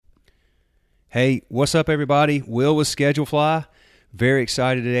Hey, what's up, everybody? Will with Schedule Fly. Very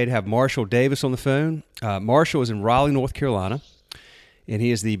excited today to have Marshall Davis on the phone. Marshall is in Raleigh, North Carolina, and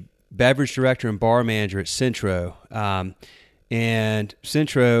he is the beverage director and bar manager at Centro. And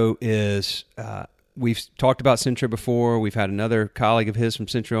Centro is, we've talked about Centro before. We've had another colleague of his from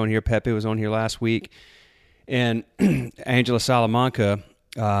Centro on here. Pepe was on here last week. And Angela Salamanca,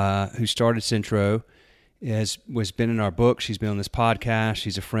 who started Centro, was been in our book. She's been on this podcast.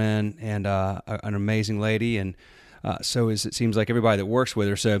 She's a friend and an amazing lady, and so it seems like everybody that works with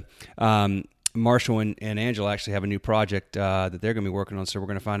her. So Marshall and Angela actually have a new project that they're going to be working on, so we're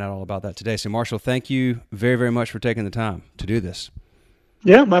going to find out all about that today. So Marshall, thank you very, very much for taking the time to do this.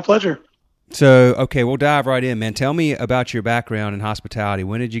 Yeah, my pleasure. So, okay, we'll dive right in, man. Tell me about your background in hospitality.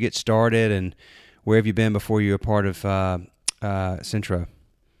 When did you get started, and where have you been before you were part of Centro?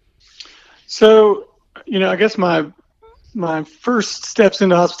 So, I guess my first steps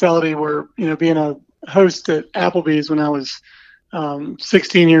into hospitality were, being a host at Applebee's when I was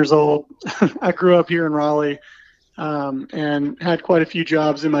 16 years old. I grew up here in Raleigh and had quite a few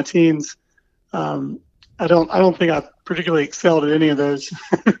jobs in my teens. I don't think I particularly excelled at any of those,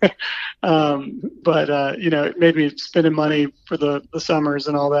 but it made me spending money for the summers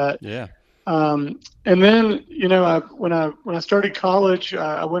and all that. Yeah. And then, when I started college,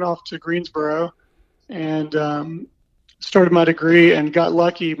 I went off to Greensboro and started my degree and got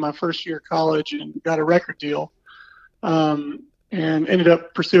lucky my first year of college and got a record deal, and ended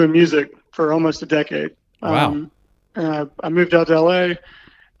up pursuing music for almost a decade. Wow. And I moved out to LA.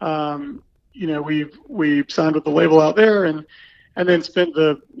 We signed with the label out there and then spent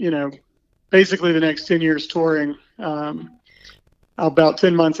basically the next 10 years touring, about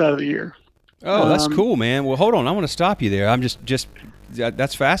 10 months out of the year. Oh, that's cool, man. Well, hold on. I want to stop you there. I'm just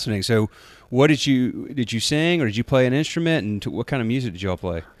that's fascinating. So what did you sing, or did you play an instrument, and what kind of music did y'all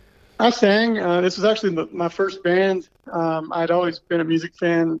play? I sang. This was actually my first band. I'd always been a music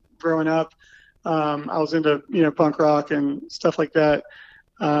fan growing up. I was into, punk rock and stuff like that.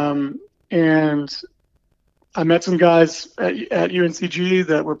 And I met some guys at UNCG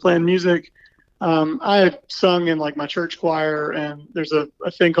that were playing music. I had sung in my church choir, and there's a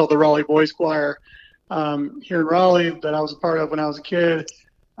thing called the Raleigh Boys Choir here in Raleigh that I was a part of when I was a kid,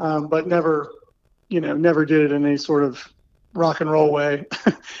 but never did it in any sort of rock and roll way.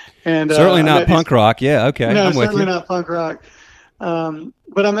 And certainly not punk rock. Yeah, okay. No, I'm with certainly you. not punk rock.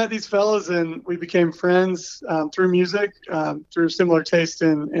 But I met these fellas, and we became friends through music, through similar taste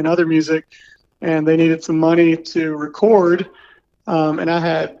in other music, and they needed some money to record. And I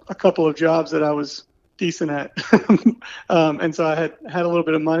had a couple of jobs that I was decent at. And so I had a little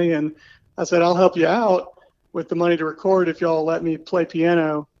bit of money, and I said, I'll help you out with the money to record if y'all let me play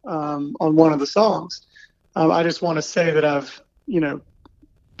piano on one of the songs. I just want to say that I've,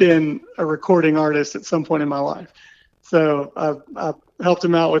 been a recording artist at some point in my life. So I helped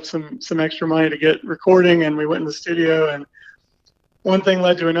him out with some extra money to get recording, and we went in the studio, and one thing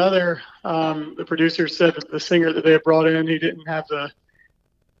led to another. The producer said that the singer that they had brought in, he didn't have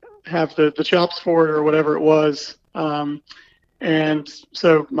the chops for it or whatever it was. And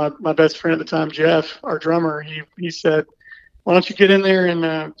so my best friend at the time, Jeff, our drummer, he said, why don't you get in there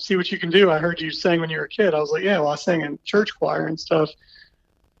and see what you can do? I heard you sang when you were a kid. I was like, yeah, well, I sang in church choir and stuff.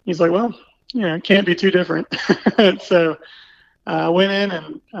 He's like, well, it can't be too different. So I went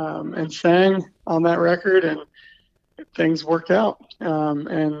in and sang on that record, and things worked out.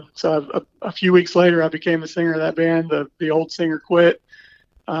 And so a few weeks later, I became the singer of that band. The old singer quit.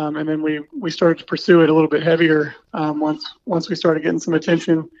 And then we started to pursue it a little bit heavier once we started getting some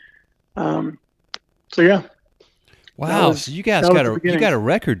attention. So yeah. Wow. So you guys got a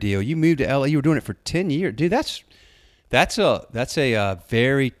record deal. You moved to LA. You were doing it for 10 years. Dude, that's a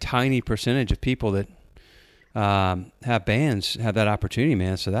very tiny percentage of people that have bands have that opportunity,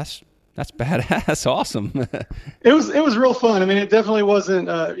 man. So that's badass. Awesome. It was real fun. I mean, it definitely wasn't,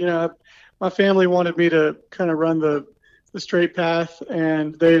 my family wanted me to kind of run the straight path,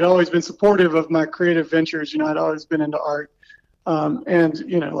 and they'd always been supportive of my creative ventures. I'd always been into art.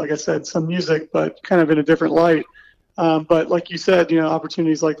 And, like I said, some music, but kind of in a different light. But like you said,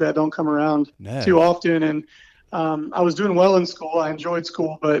 opportunities like that don't come around too often. And I was doing well in school. I enjoyed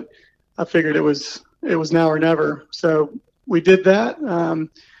school, but I figured it was now or never. So we did that.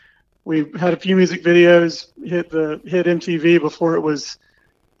 We had a few music videos, hit MTV before it was,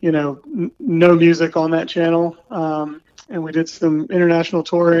 no music on that channel. And we did some international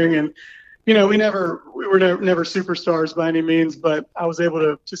touring, and, we were never superstars by any means, but I was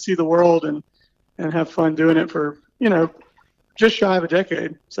able to see the world and have fun doing it for, just shy of a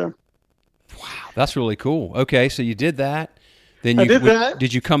decade. So. Wow, that's really cool. Okay, so you did that. Then I did that.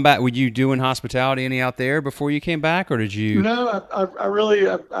 Did you come back? Were you doing hospitality any out there before you came back, or did you? No, I really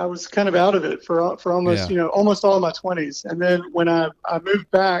I was kind of out of it for almost almost all of my 20s, and then when I moved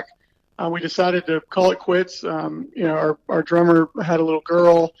back, we decided to call it quits. Our drummer had a little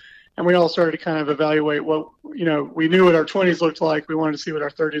girl, and we all started to kind of evaluate what we knew what our 20s looked like. We wanted to see what our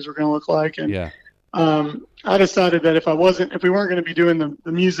 30s were going to look like, and I decided that if we weren't going to be doing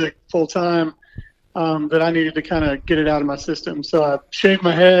the music full time, that I needed to kind of get it out of my system. So I shaved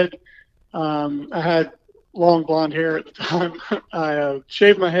my head. I had long blonde hair at the time. I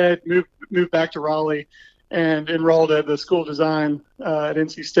shaved my head, moved back to Raleigh, and enrolled at the School of Design at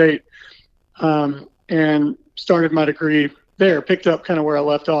NC State, and started my degree there, picked up kind of where I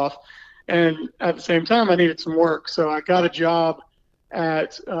left off. And at the same time, I needed some work. So I got a job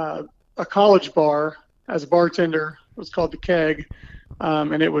at a college bar as a bartender. It was called The Keg,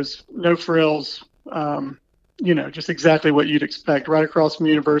 and it was no frills, just exactly what you'd expect, right across from the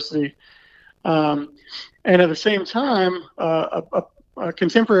university. And at the same time, a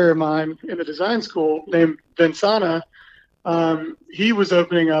contemporary of mine in the design school named Vinsana, he was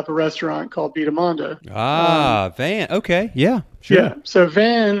opening up a restaurant called Vita Monda. Van. Okay. Yeah, sure. Yeah. So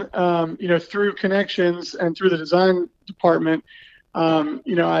Van, through connections and through the design department,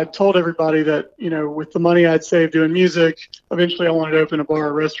 I told everybody that, with the money I'd saved doing music, eventually I wanted to open a bar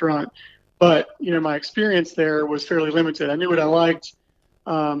or restaurant. But, my experience there was fairly limited. I knew what I liked.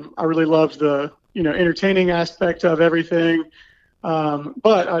 I really loved the, entertaining aspect of everything.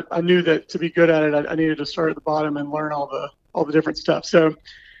 But I knew that to be good at it, I needed to start at the bottom and learn all the different stuff. So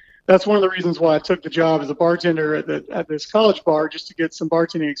that's one of the reasons why I took the job as a bartender at this college bar, just to get some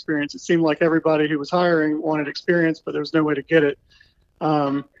bartending experience. It seemed like everybody who was hiring wanted experience, but there was no way to get it.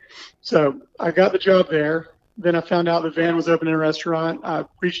 So I got the job there. Then I found out that Van was opening a restaurant. I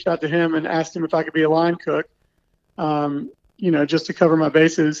reached out to him and asked him if I could be a line cook, just to cover my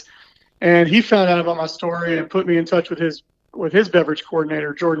bases. And he found out about my story and put me in touch with his beverage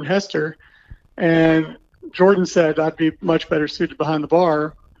coordinator, Jordan Hester. And Jordan said I'd be much better suited behind the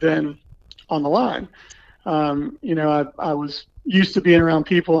bar than on the line. I was used to being around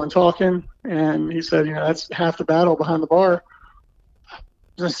people and talking, and he said, that's half the battle behind the bar.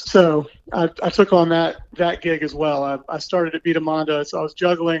 So I took on that gig as well. I started at Vita Monda, so I was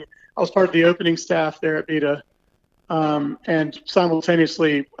juggling. I was part of the opening staff there at Vita, and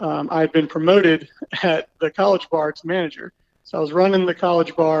simultaneously I had been promoted at the college bar to manager. So I was running the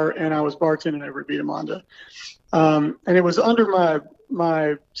college bar, and I was bartending over at Vita Monda. And it was under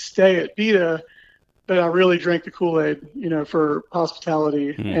my stay at Vita that I really drank the Kool-Aid, for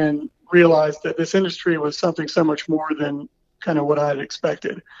hospitality, and realized that this industry was something so much more than kind of what I had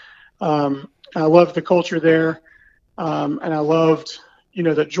expected. I loved the culture there, and I loved,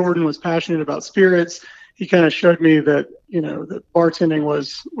 that Jordan was passionate about spirits. He kind of showed me that, that bartending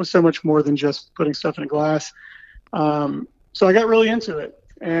was so much more than just putting stuff in a glass. So I got really into it,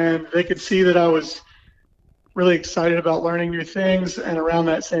 and they could see that I was really excited about learning new things. And around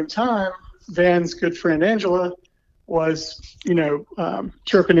that same time, Van's good friend Angela was,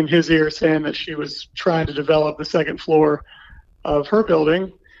 chirping in his ear, saying that she was trying to develop the second floor of her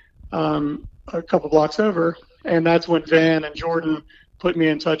building a couple blocks over. And that's when Van and Jordan put me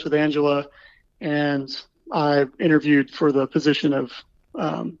in touch with Angela, and I interviewed for the position of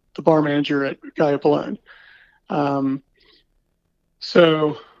the bar manager at Gaia Polone.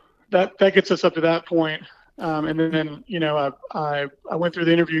 So that gets us up to that point. And then, I went through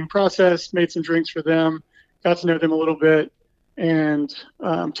the interviewing process, made some drinks for them, got to know them a little bit, and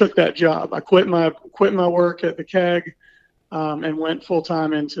took that job. I quit my work at the Keg, and went full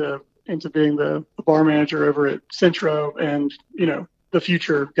time into being the bar manager over at Centro and, the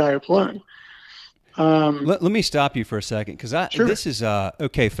future Gaia Polone. Let me stop you for a second, because Sure. This is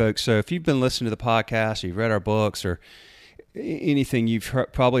okay, folks. So if you've been listening to the podcast, or you've read our books, or anything, you've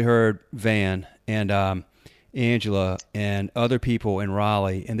probably heard Van and Angela and other people in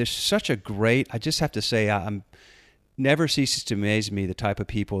Raleigh, and there's such a great. I just have to say, I'm never ceases to amaze me the type of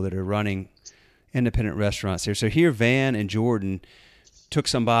people that are running independent restaurants there. So here, Van and Jordan took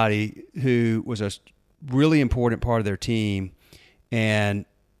somebody who was a really important part of their team and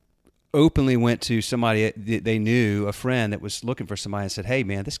openly went to somebody they knew, a friend that was looking for somebody, and said, "Hey,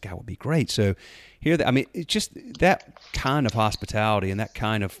 man, this guy would be great." So here, it's just that kind of hospitality and that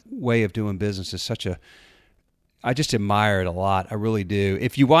kind of way of doing business is such a. I just admire it a lot. I really do.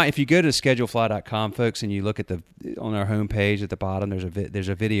 If you go to schedulefly.com, folks, and you look at on our homepage at the bottom, there's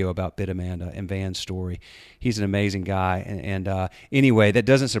a video about Vita Monda and Van's story. He's an amazing guy. And anyway, that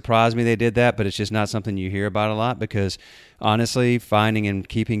doesn't surprise me they did that, but it's just not something you hear about a lot, because honestly, finding and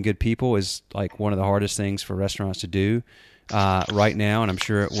keeping good people is like one of the hardest things for restaurants to do. right now, and I'm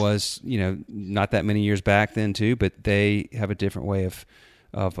sure it was, not that many years back then too. But they have a different way of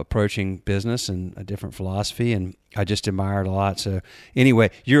approaching business and a different philosophy, and I just admire it a lot. So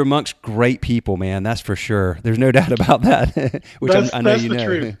anyway, you're amongst great people, man. That's for sure. There's no doubt about that. Which I know that's you the know.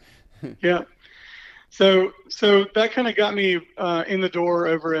 Truth. Yeah. So that kind of got me in the door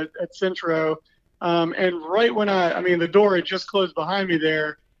over at Centro. And right when the door had just closed behind me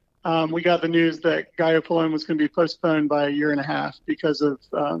there, we got the news that Gallo Pelon was going to be postponed by a year and a half because of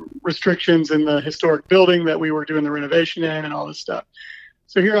restrictions in the historic building that we were doing the renovation in and all this stuff.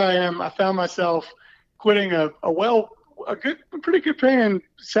 So here I am. I found myself quitting a pretty good paying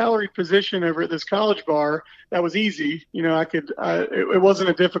salaried position over at this college bar. That was easy. It wasn't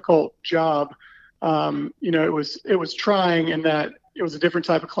a difficult job. It was trying in that it was a different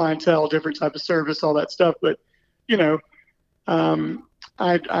type of clientele, different type of service, all that stuff. But,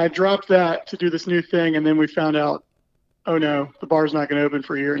 I dropped that to do this new thing. And then we found out, oh no, the bar's not going to open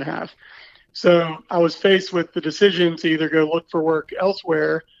for a year and a half. So I was faced with the decision to either go look for work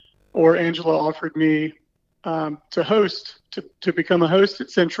elsewhere, or Angela offered me to become a host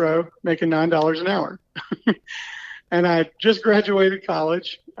at Centro, making $9 an hour. And I just graduated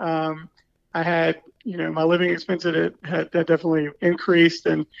college. I had, my living expenses had definitely increased,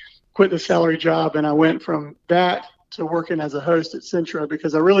 and quit the salary job. And I went from that to working as a host at Centro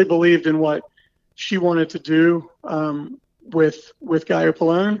because I really believed in what she wanted to do with Gallo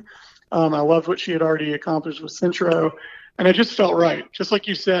Pelon. I loved what she had already accomplished with Centro, and it just felt right. Just like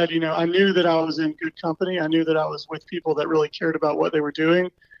you said, I knew that I was in good company. I knew that I was with people that really cared about what they were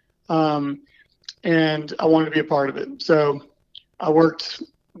doing, and I wanted to be a part of it. So I worked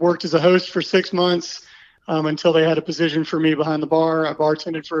as a host for 6 months until they had a position for me behind the bar. I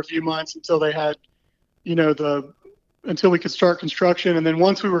bartended for a few months until they had, until we could start construction. And then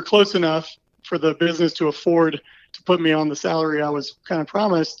once we were close enough for the business to afford to put me on the salary I was kind of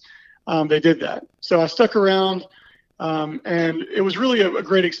promised, they did that. So I stuck around, and it was really a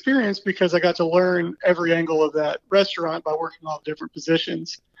great experience because I got to learn every angle of that restaurant by working all the different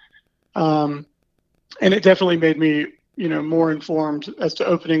positions. And it definitely made me, more informed as to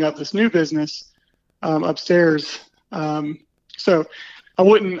opening up this new business upstairs. So I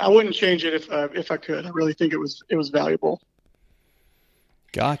wouldn't change it if I could. I really think it was valuable.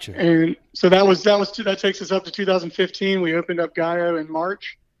 Gotcha. And so that takes us up to 2015. We opened up Gallo in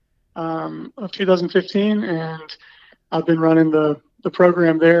March of 2015, and I've been running the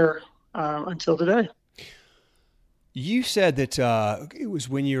program there until today. You said that it was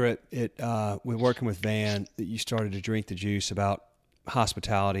when you were when working with Van that you started to drink the juice about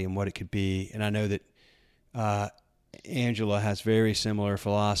hospitality and what it could be. And I know that Angela has very similar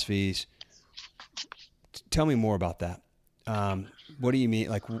philosophies. Tell me more about that. What do you mean?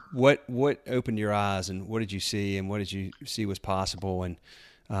 Like what opened your eyes, and what did you see, and what did you see was possible, and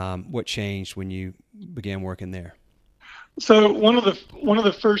what changed when you began working there? So one of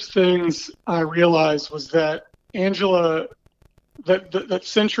the first things I realized was that Angela, that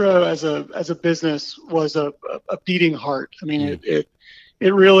Centro as a business was a beating heart. I mean, it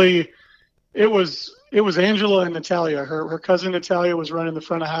was Angela and Natalia. Her cousin Natalia was running the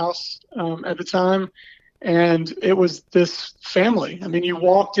front of house at the time, and it was this family. I mean, you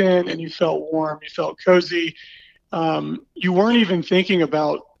walked in and you felt warm, you felt cozy. You weren't even thinking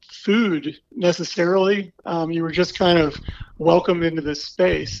about food necessarily. You were just kind of welcomed into this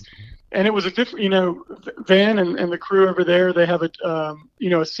space. And it was a different, Van and the crew over there, they have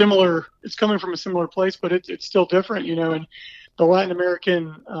a similar, it's coming from a similar place, but it's still different, and the Latin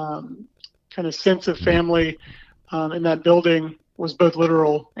American kind of sense of family in that building was both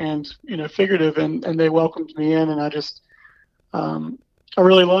literal and, figurative, and they welcomed me in, and I just, I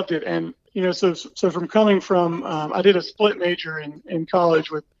really loved it. And, so from coming from, I did a split major in college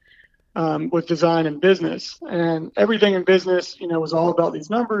with design and business, and everything in business, was all about these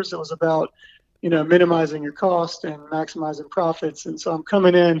numbers. It was about, minimizing your cost and maximizing profits. And so I'm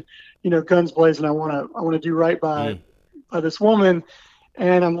coming in, guns blazing. I want to do right by this woman.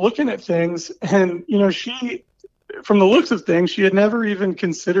 And I'm looking at things, and, she, from the looks of things, she had never even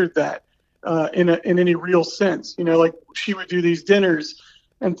considered that in any real sense. Like she would do these dinners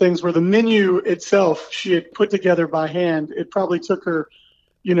and things where the menu itself she had put together by hand. It probably took her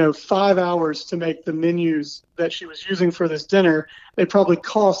 5 hours to make the menus that she was using for this dinner. They probably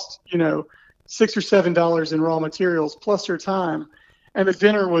cost, $6 or $7 in raw materials plus her time. And the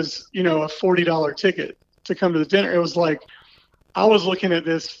dinner was, a $40 ticket to come to the dinner. It was like, I was looking at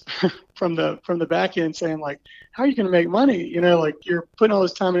this from the back end saying, like, how are you going to make money? Like you're putting all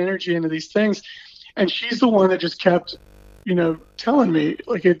this time and energy into these things. And she's the one that just kept, telling me,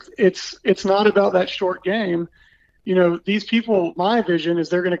 like, it's not about that short game. these people, my vision is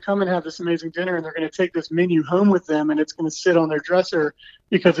they're going to come and have this amazing dinner, and they're going to take this menu home with them, and it's going to sit on their dresser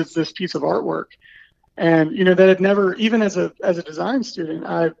because it's this piece of artwork. And, that had never, even as a design student,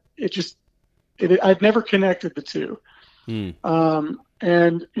 I'd never connected the two.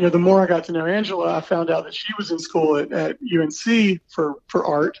 And, the more I got to know Angela, I found out that she was in school at UNC for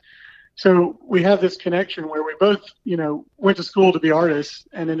art. So we have this connection where we both, went to school to be artists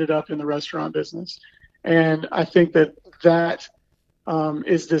and ended up in the restaurant business. And I think that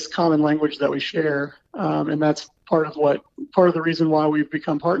is this common language that we share. And that's part of the reason why we've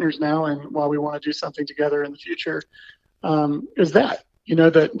become partners now and why we want to do something together in the future, is that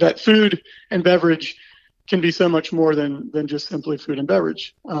food and beverage can be so much more than just simply food and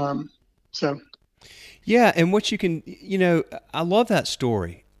beverage. Yeah. And what you can, I love that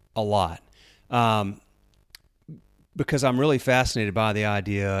story a lot. Because I'm really fascinated by the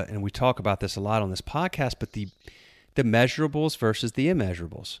idea, and we talk about this a lot on this podcast, but the measurables versus the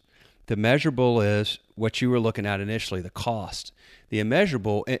immeasurables. The measurable is what you were looking at initially, the cost. The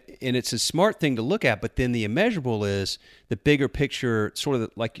immeasurable, and it's a smart thing to look at, but then the immeasurable is the bigger picture, sort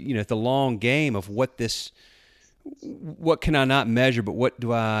of like, the long game of what can I not measure, but what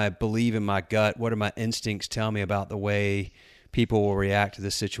do I believe in my gut? What do my instincts tell me about the way people will react to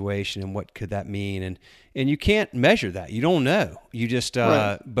this situation, and what could that mean? And you can't measure that. You don't know. You just,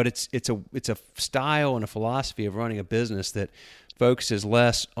 right. But it's a style and a philosophy of running a business that focuses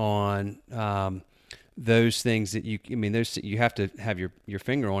less on those things that you have to have your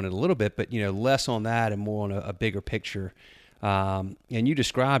finger on it a little bit, but less on that and more on a bigger picture. And you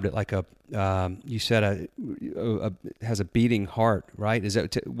described it like you said has a beating heart, right? Is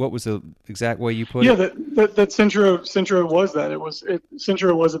that what was the exact way you put it? Yeah, that Centro was that.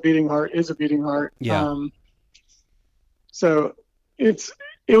 Centro was a beating heart, is a beating heart. Yeah. So it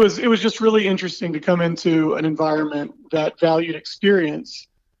was just really interesting to come into an environment that valued experience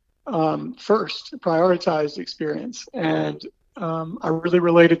first, prioritized experience, and I really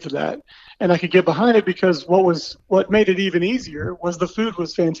related to that, and I could get behind it because what made it even easier was the food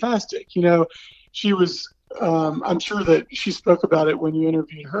was fantastic. She was. I'm sure that she spoke about it when you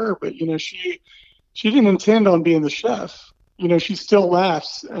interviewed her, but she didn't intend on being the chef. She still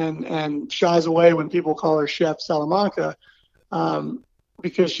laughs and shies away when people call her Chef Salamanca,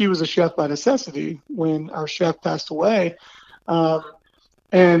 because she was a chef by necessity when our chef passed away.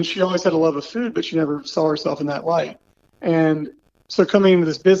 And she always had a love of food, but she never saw herself in that light. And so coming into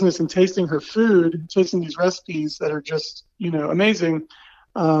this business and tasting her food, tasting these recipes that are just, amazing,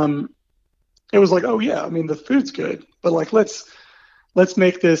 it was like, oh yeah, the food's good, but like, let's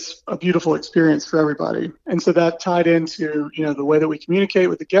make this a beautiful experience for everybody. And so that tied into, the way that we communicate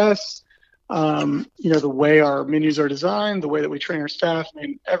with the guests, the way our menus are designed, the way that we train our staff,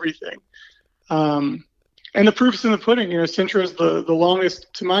 everything. And the proof's in the pudding. Centro is the longest,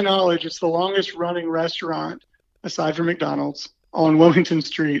 to my knowledge, it's the longest running restaurant aside from McDonald's on Wilmington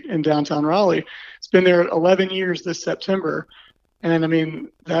Street in downtown Raleigh. It's been there 11 years this September. And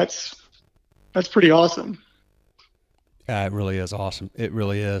that's pretty awesome. It really is awesome. It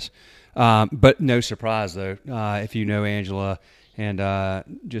really is. But no surprise though, if you know Angela and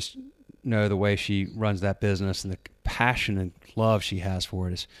just know the way she runs that business and the passion and love she has for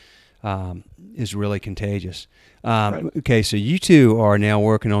it is really contagious. Right. Okay, so you two are now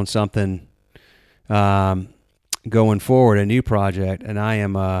working on something going forward, a new project, and I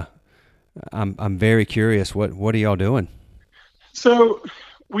am I'm very curious. What are y'all doing? So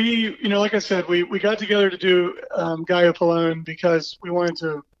we, like I said, we got together to do Gallo Pelon because we wanted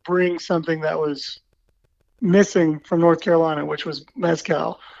to bring something that was missing from North Carolina, which was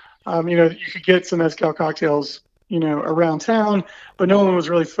mezcal. You could get some mezcal cocktails, around town, but no one was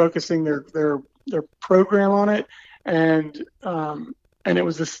really focusing their program on it. And it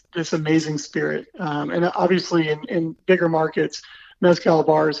was this amazing spirit. And obviously in bigger markets, mezcal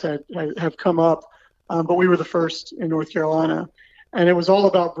bars have come up, but we were the first in North Carolina. And it was all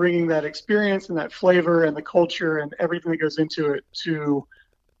about bringing that experience and that flavor and the culture and everything that goes into it to,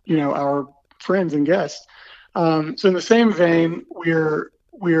 our friends and guests. So in the same vein,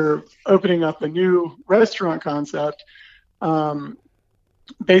 we're opening up a new restaurant concept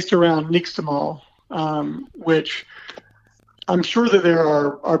based around Nixtamal, which I'm sure that there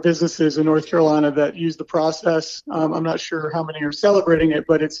are businesses in North Carolina that use the process. I'm not sure how many are celebrating it,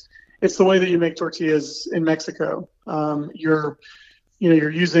 but it's the way that you make tortillas in Mexico. You're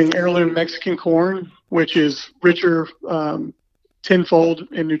using heirloom Mexican corn, which is richer tenfold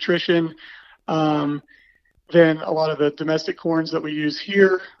in nutrition than a lot of the domestic corns that we use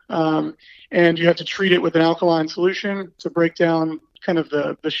here. And you have to treat it with an alkaline solution to break down kind of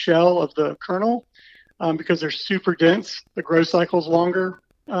the shell of the kernel. because they're super dense. The growth cycle is longer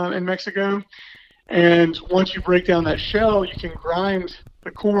in Mexico. And once you break down that shell, you can grind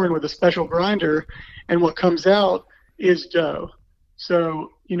the corn with a special grinder, and what comes out is dough.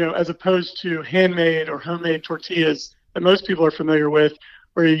 So, as opposed to handmade or homemade tortillas that most people are familiar with,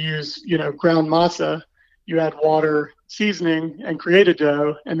 where you use, ground masa, you add water, seasoning, and create a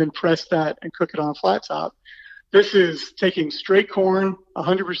dough, and then press that and cook it on a flat top. This is taking straight corn,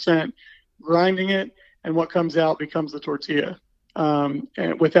 100%, grinding it, and what comes out becomes the tortilla,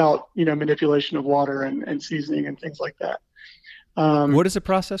 and without manipulation of water and seasoning and things like that. What is the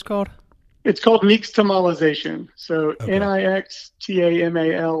process called? It's called nixtamalization. So Okay.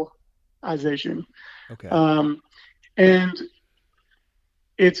 Nixtamalization. Okay. And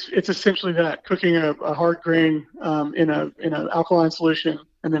it's essentially that, cooking a hard grain in an alkaline solution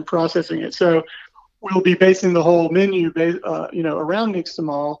and then processing it. So we'll be basing the whole menu around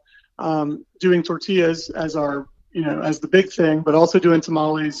nixtamal, doing tortillas as our as the big thing, but also doing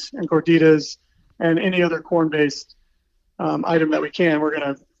tamales and gorditas and any other corn-based item that we can. We're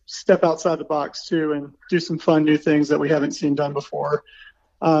going to step outside the box too and do some fun new things that we haven't seen done before.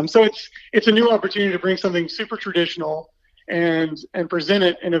 So it's a new opportunity to bring something super traditional and present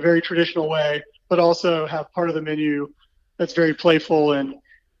it in a very traditional way, but also have part of the menu that's very playful. And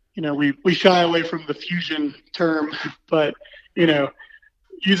we shy away from the fusion term, but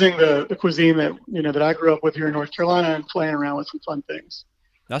using the cuisine that that I grew up with here in North Carolina and playing around with some fun things.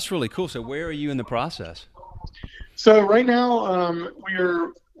 That's really cool. So where are you in the process? So right now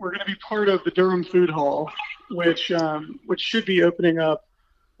we're going to be part of the Durham Food Hall, which should be opening up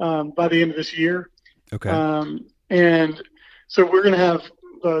by the end of this year. Okay. And so we're going to have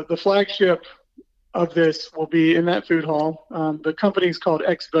the flagship of this will be in that food hall. The company is called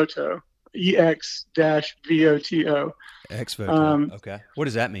Exvoto, EX-VOTO. Exvoto. Okay. What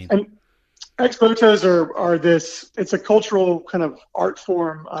does that mean? And Exvotos are it's a cultural kind of art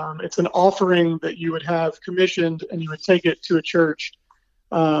form. It's an offering that you would have commissioned, and you would take it to a church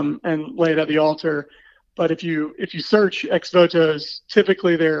and lay it at the altar. But if you search Exvotos,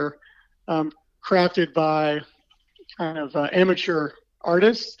 typically they're crafted by kind of amateur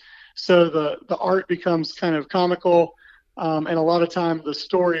artists. So the art becomes kind of comical, and a lot of time the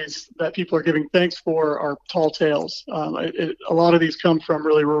stories that people are giving thanks for are tall tales. A lot of these come from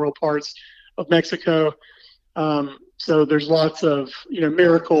really rural parts of Mexico. So there's lots of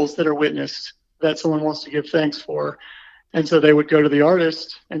miracles that are witnessed that someone wants to give thanks for. And so they would go to the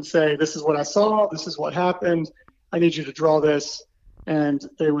artist and say, "This is what I saw. This is what happened. I need you to draw this." And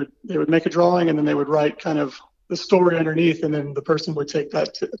they would make a drawing, and then they would write kind of the story underneath, and then the person would take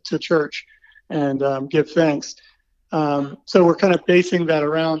that to church and give thanks. So we're kind of basing that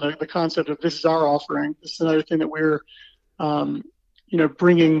around the concept of this is our offering. This is another thing that we're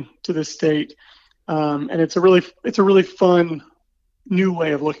bringing to the state, and it's a really fun new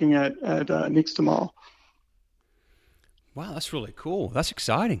way of looking at nixtamal. Wow, that's really cool. That's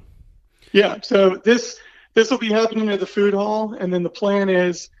exciting. Yeah, so this will be happening at the food hall, and then the plan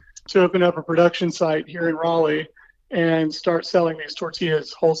is to open up a production site here in Raleigh and start selling these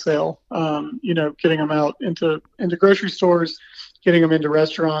tortillas wholesale. Getting them out into grocery stores, getting them into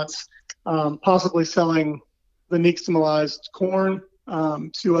restaurants, possibly selling the nixtamalized corn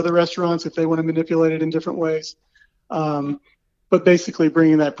to other restaurants if they want to manipulate it in different ways. But basically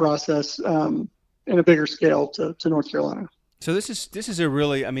bringing that process in a bigger scale to North Carolina. So this is a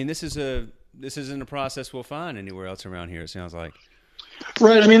really, this isn't a process we'll find anywhere else around here, it sounds like.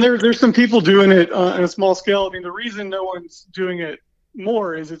 Right. There's some people doing it on a small scale. The reason no one's doing it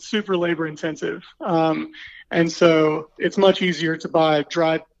more is it's super labor intensive. And so it's much easier to buy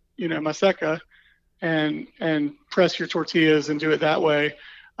dried, maseca and press your tortillas and do it that way.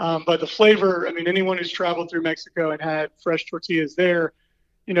 But the flavor, anyone who's traveled through Mexico and had fresh tortillas there,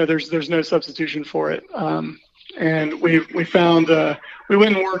 there's no substitution for it. And we found, we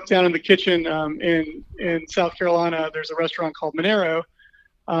went and worked down in the kitchen in South Carolina. There's a restaurant called Monero,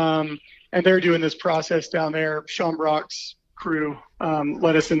 and they're doing this process down there. Sean Brock's crew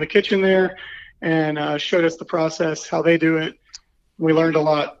led us in the kitchen there and showed us the process, how they do it. We learned a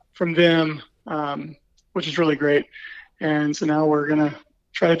lot from them, which is really great. And so now we're going to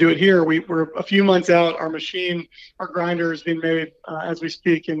try to do it here. We're a few months out. Our grinder is being made as we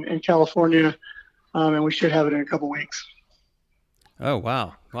speak in California. And we should have it in a couple weeks. Oh,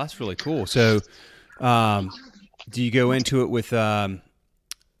 wow. Well, that's really cool. So do you go into it with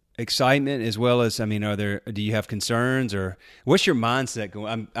excitement as well as, do you have concerns, or what's your mindset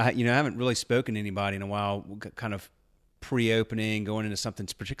going? I haven't really spoken to anybody in a while, kind of pre-opening, going into something,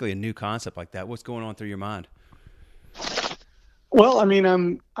 particularly a new concept like that. What's going on through your mind? Well,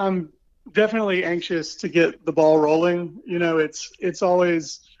 I'm definitely anxious to get the ball rolling. It's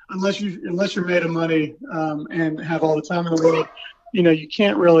always, unless you're made of money and have all the time in the world, you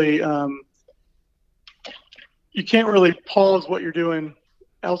can't really pause what you're doing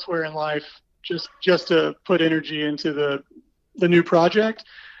elsewhere in life just to put energy into the new project.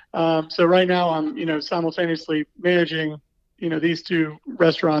 So right now I'm simultaneously managing these two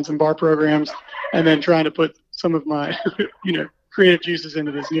restaurants and bar programs, and then trying to put some of my creative juices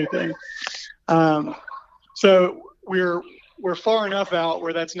into this new thing. So we're far enough out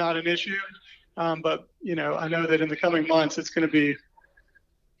where that's not an issue. But I know that in the coming months it's going to be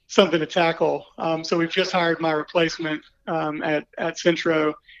something to tackle. So we've just hired my replacement at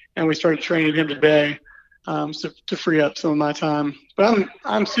Centro, and we started training him today to free up some of my time. But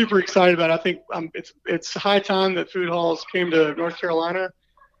I'm super excited about it. I think it's high time that food halls came to North Carolina,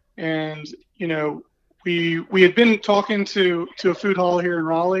 and we had been talking to a food hall here in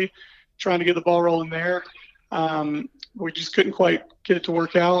Raleigh, trying to get the ball rolling there. We just couldn't quite get it to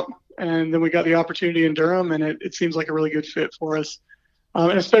work out, and then we got the opportunity in Durham, and it seems like a really good fit for us.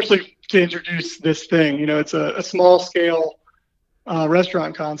 And especially to introduce this thing, it's a small scale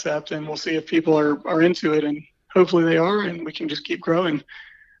restaurant concept, and we'll see if people are into it, and hopefully they are, and we can just keep growing.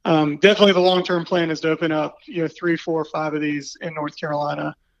 Definitely the long-term plan is to open up 3, 4, 5 of these in North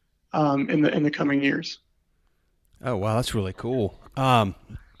Carolina in the coming years. Oh, wow. That's really cool.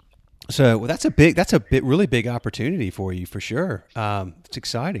 So that's a really big opportunity for you, for sure. It's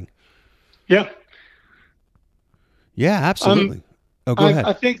exciting. Yeah. Yeah, absolutely. Go ahead.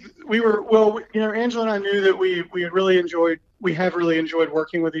 I think Angela and I knew that we have really enjoyed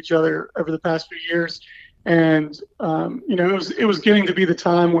working with each other over the past few years. And, it was getting to be the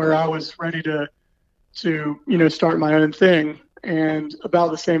time where I was ready to start my own thing. And about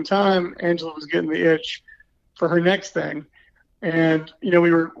the same time, Angela was getting the itch for her next thing. And,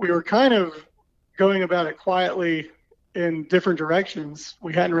 we were kind of going about it quietly in different directions.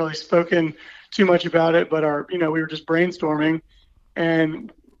 We hadn't really spoken too much about it, but we were just brainstorming,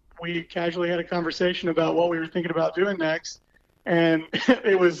 and we casually had a conversation about what we were thinking about doing next. And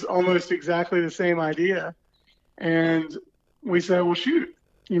it was almost exactly the same idea. And we said, well, shoot,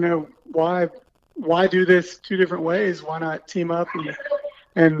 why do this two different ways? Why not team up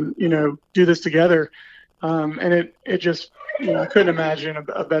and do this together? And it just, I couldn't imagine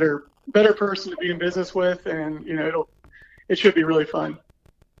a better person to be in business with, and it should be really fun.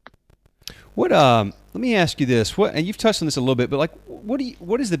 What let me ask you this. And you've touched on this a little bit, but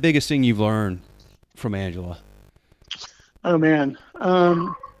what is the biggest thing you've learned from Angela? Oh man.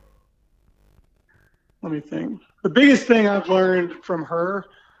 Let me think. The biggest thing I've learned from her,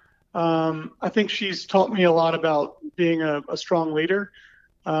 I think she's taught me a lot about being a strong leader.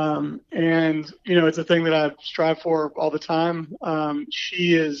 And it's a thing that I strive for all the time.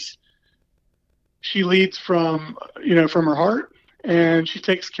 She leads from her heart, and she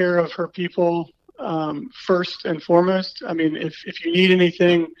takes care of her people first and foremost. I mean, if you need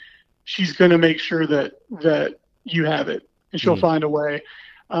anything, she's going to make sure that you have it, and she'll find a way.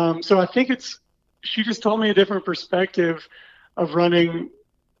 So I think she just taught me a different perspective of running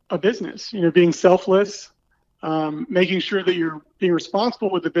a business, being selfless, making sure that you're being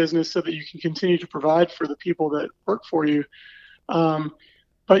responsible with the business so that you can continue to provide for the people that work for you.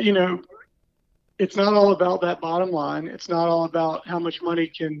 But it's not all about that bottom line. It's not all about how much money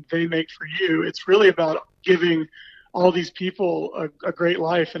can they make for you. It's really about giving all these people a great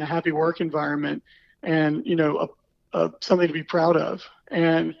life and a happy work environment, and something to be proud of.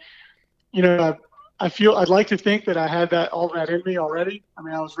 And I'd like to think that I had all that in me already. I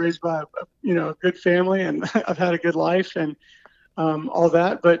mean, I was raised by a good family, and I've had a good life and all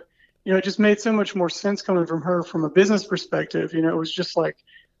that. But it just made so much more sense coming from her from a business perspective. It was just like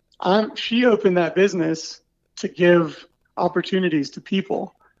she opened that business to give opportunities to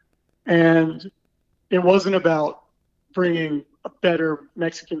people, and it wasn't about bringing a better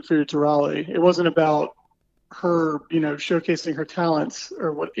Mexican food to Raleigh. It wasn't about her, showcasing her talents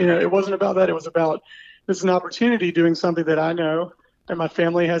or what, it wasn't about that. It was about, this is an opportunity doing something that I know that my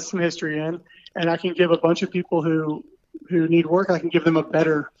family has some history in, and I can give a bunch of people who need work, I can give them a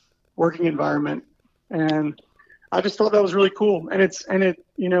better working environment. And I just thought that was really cool. And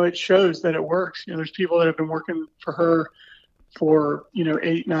it shows that it works. There's people that have been working for her for,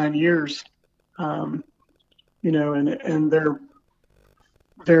 8, 9 years, and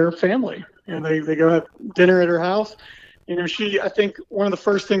they're family. They go have dinner at her house. I think one of the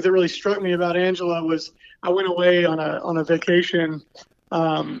first things that really struck me about Angela was I went away on a vacation.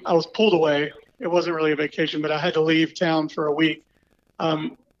 I was pulled away. It wasn't really a vacation, but I had to leave town for a week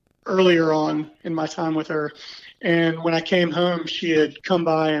earlier on in my time with her. And when I came home, she had come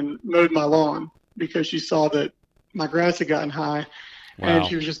by and mowed my lawn because she saw that my grass had gotten high. And Wow.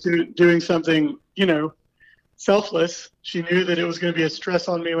 she was just doing something, selfless. She knew that it was going to be a stress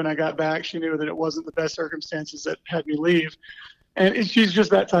on me when I got back. She knew that it wasn't the best circumstances that had me leave. And she's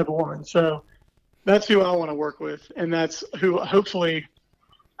just that type of woman. So that's who I want to work with. And that's who hopefully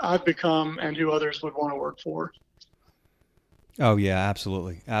I've become and who others would want to work for. Oh yeah,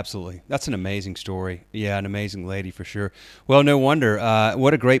 absolutely, absolutely. That's an amazing story. Yeah, an amazing lady for sure. Well, no wonder.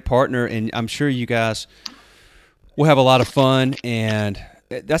 What a great partner, and I'm sure you guys will have a lot of fun. And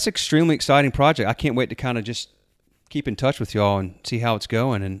that's an extremely exciting project. I can't wait to kind of just keep in touch with y'all and see how it's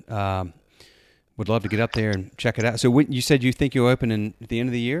going. And would love to get up there and check it out. So you said you think you'll open at the end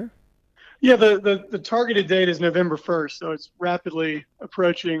of the year? Yeah, the targeted date is November 1st, so it's rapidly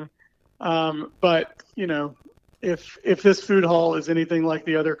approaching. But if this food hall is anything like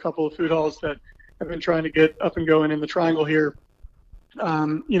the other couple of food halls that have been trying to get up and going in the Triangle here,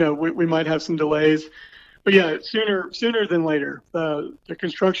 we might have some delays. But yeah, sooner than later. The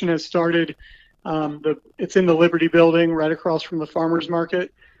construction has started. It's in the Liberty Building, right across from the Farmers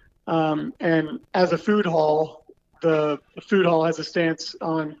Market. And as a food hall, the food hall has a stance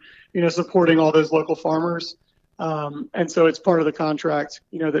on supporting all those local farmers. And so it's part of the contract,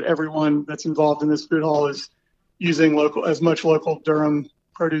 that everyone that's involved in this food hall is using as much local Durham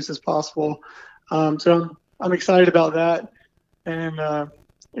produce as possible. So I'm excited about that, and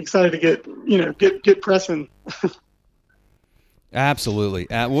excited to get pressing. Absolutely.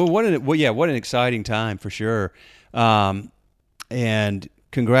 What an exciting time for sure. And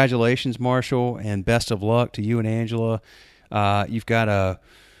congratulations, Marshall, and best of luck to you and Angela. You've got a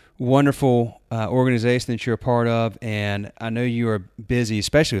wonderful organization that you're a part of, and I know you are busy,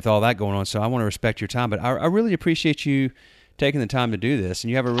 especially with all that going on, so I want to respect your time, but I really appreciate you taking the time to do this,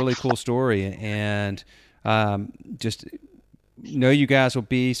 and you have a really cool story, and just know you guys will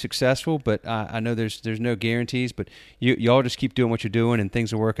be successful, but I know there's no guarantees, but y'all just keep doing what you're doing, and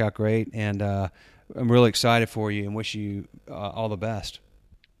things will work out great, and I'm really excited for you and wish you all the best.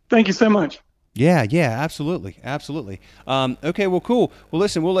 Thank you so much. Yeah, absolutely. Okay, well, cool. Well,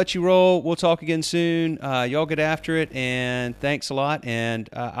 listen, we'll let you roll. We'll talk again soon. Y'all get after it, and thanks a lot, and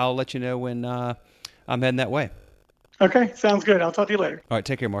I'll let you know when I'm heading that way. Okay, sounds good. I'll talk to you later. All right,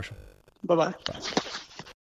 take care, Marshall. Bye-bye. Bye.